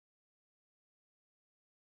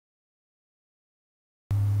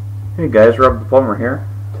Hey guys, Rob the Plumber here.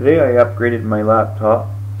 Today I upgraded my laptop,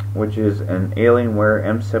 which is an Alienware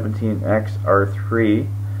M17X R3,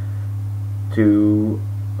 to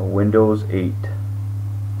Windows 8.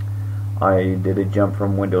 I did a jump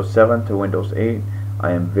from Windows 7 to Windows 8.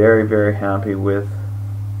 I am very happy with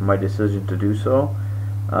my decision to do so.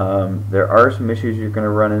 There are some issues you're going to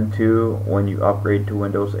run into when you upgrade to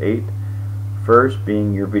Windows 8. First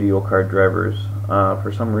being your video card drivers.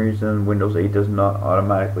 For some reason Windows 8 does not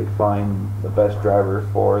automatically find the best driver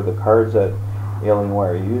for the cards that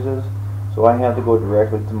Alienware uses, so I had to go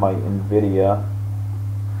directly to my NVIDIA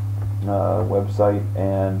website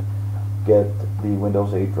and get the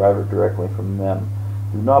Windows 8 driver directly from them.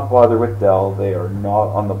 Do not bother with Dell. They are not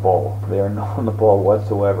on the ball. They are not on the ball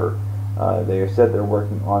whatsoever. They said they're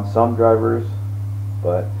working on some drivers,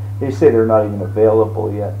 but they say they're not even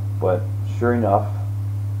available yet. But sure enough,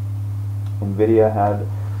 NVIDIA had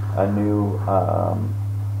a new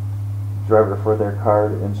driver for their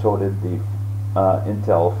card, and so did the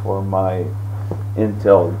Intel for my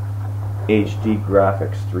Intel HD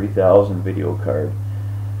Graphics 3000 video card.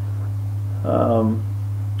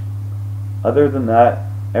 Other than that,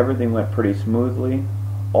 everything went pretty smoothly.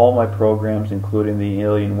 All my programs, including the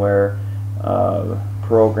Alienware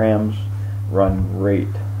programs, run great.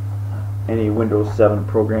 Any Windows 7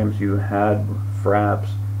 programs you had, fraps,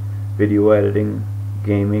 video editing,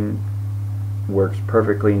 gaming, works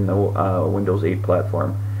perfectly in the Windows 8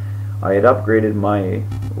 platform. I had upgraded my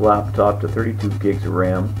laptop to 32 gigs of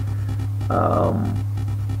RAM.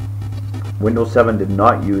 Windows 7 did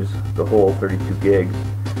not use the whole 32 gigs.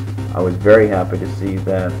 I was very happy to see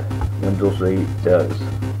that Windows 8 does.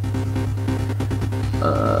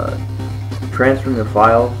 Transferring the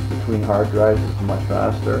files between hard drives is much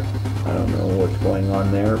faster. I don't know what's going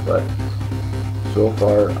on there, but so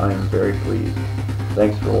far I am very pleased.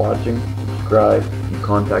 Thanks for watching. Subscribe and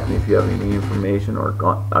contact me if you have any information or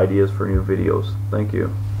ideas for new videos. Thank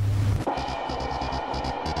you.